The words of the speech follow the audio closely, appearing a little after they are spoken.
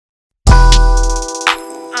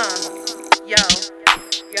Yo.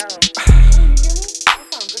 That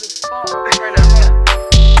sounds good as fuck. Right now.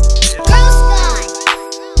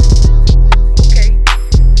 Okay.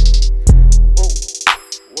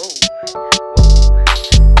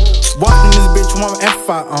 Walking this bitch, want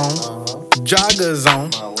F5 on. Joggers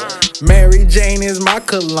on. Mary Jane is my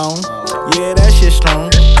cologne. Yeah, that shit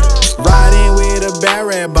strong. Riding with a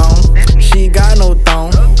barrel bone. She got no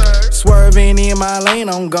thong. Swerving in my lane,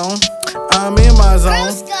 I'm gone. I'm in my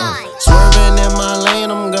zone. Swerving in my lane,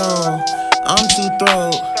 I'm gone. I'm too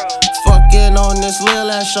throat. Fucking on this lil'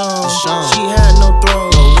 ass Sean. She had no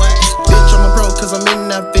throat. Bitch, I'm a pro cause I'm in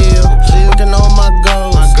that field. Working on my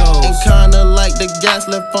goals. And kinda like the gas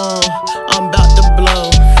left on. I'm about to blow.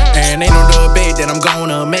 And ain't no debate that I'm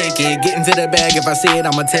gonna make it. Get into the bag, if I see it,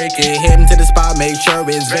 I'ma take it. Heading to the spot, make sure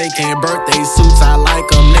it's vacant. Birthday suits, I like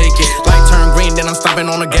them naked. Light turn green, then I'm stopping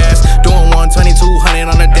on the gas. Doing 120, 200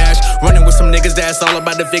 on the dash. Running with some niggas, that's all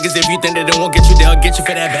about the figures. If you think that they won't get you, they'll get you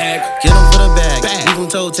for that bag. Get them for the bag, leave them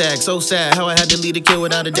toe tag. So sad how I had to lead a kill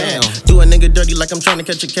without a dab. Do a nigga dirty like I'm trying to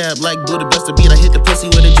catch a cab. Like Buddha bust a beat, I hit the pussy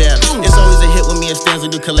with a jab. It's always a hit when me and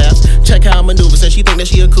STANZA do collapse. Check how I maneuver, said she think that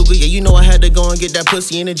she a cougar. Yeah, you know I had to go and get that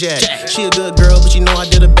pussy in a jag. She a good girl, but you know I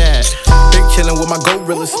did her bad. Big chillin' with my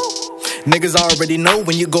gorillas. Niggas already know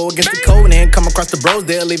when you go against the code and come across the bros,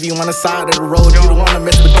 they'll leave you on the side of the road. You don't wanna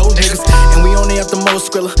mess with those niggas. And we only have the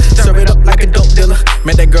most skrilla. Serve it up like a dope dealer.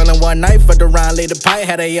 Met that girl in one night, fucked around, laid the pipe,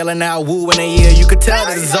 had her yelling out woo in a year. You could tell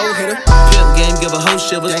that it's old hitter. Pimp game, give a hoe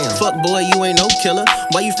shivers. Fuck boy, you ain't no killer.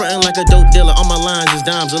 Why you frontin' like a dope dealer? All my lines is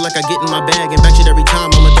dimes, look like I get in my bag and back shit every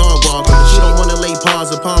time I'm a dog walker. But you don't wanna lay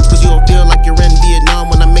paws or palms, cause you don't feel like you're in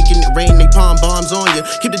Vietnam. When I'm making it rain, they palm bombs on you.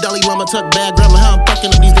 Keep the Dalai Lama tuck bag, grandma, how I'm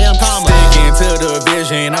fucking up these damn commas. Sticking to the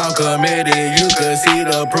vision, I'm committed, you could see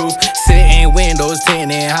the proof. Sitting windows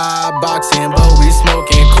tinted, hot boxing, but we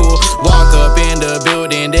smoking cool. Walk up in the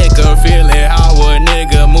building, they could feel it. How a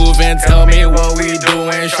nigga moving, tell me what we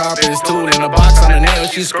doing. Sharpest tool in the box on the nail,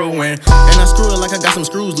 she screwing. And I screw it like I got some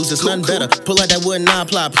screws loose, it's nothing better. Pull out that wood and I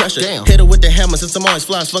apply pressure. Hit her with the hammer since I'm always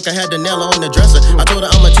fly as fuck, I had the nail on the dresser. I told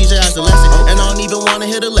her I'ma teach her as a lesson, and I don't even wanna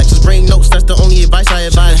hit a lecture. Bring notes, that's the only advice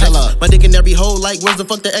I advise. My dick in every hole, like where's the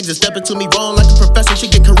fuck the exit? Step into me wrong like a professor, she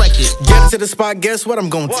get corrected. Get into the spot, guess what I'm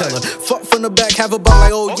gon' tell her? Fuck from the back, have a ball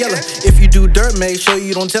like old Yeller. If you do dirt, make sure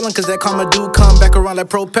you don't tell him, cause that karma do come back around like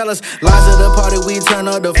propellers. Lies at the party, we turn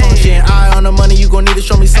up the function. Eye on the money, you gon' need to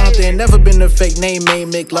show me something. Never been a fake name,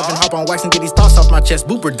 make love and hop on wax and get these thoughts off my chest.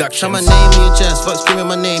 Boo production. Show my name in your chest, fuck screaming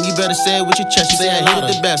my name. You better say it with your chest. You say I hit it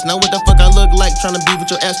the best. Now what the fuck I look like trying to be with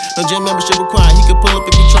your ass? No gym membership required. He could pull up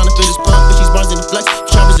if you trying to feel this pump. But she's bars in the flex,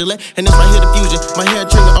 sharp as Gillette, and this right here the fusion. My hair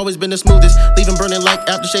trigger always been the smoothest. Leaving burning like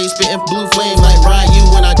aftershave, spitting blue flame like ride you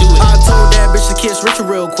when I do it. I told that bitch to kiss Richard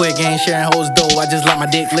real quick. Ain't sharing hoes dough, I just like my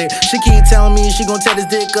dick lit. She keep telling me she gon' tear this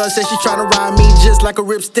dick up. Said she tryna ride me just like a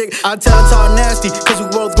ripstick. I tell her talk nasty, cause we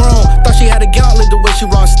both grown. Thought she had a gauntlet the way she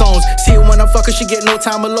rock stones. See her when I fuck her, she get no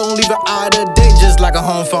time alone. Leave her out of the date just like a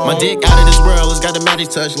home phone. My dick out of this world, it's got a magic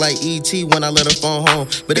touch like E.T. when I let her phone home.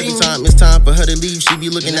 But every time it's time for her to leave, she be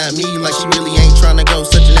looking at me like she really ain't tryna go.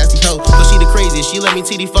 Such a nasty hoe, but she the craziest. She let me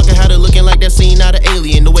TD fucking had her looking like that scene out of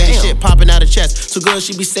Alien. The way the shit popping out her chest. So good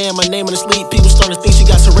she be saying my name in the sleep. People starting to think she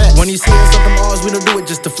got Tourette's. When you see us up the Mars, we don't do it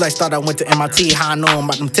just to flex. Thought I went to MIT, how I know I'm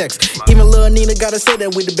about them texts. Even Lil Nina gotta say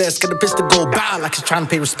that we the best. Got the pistol go bow like she's trying to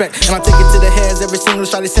pay respect. And I take it to the heads, every single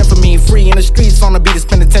shot they sent for me. Free in the streets, on the beat, it's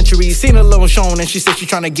penitentiary. Seen a little shown and she said she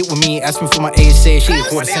trying to get with me. Asked me for my age, said she a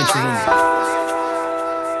quarter century.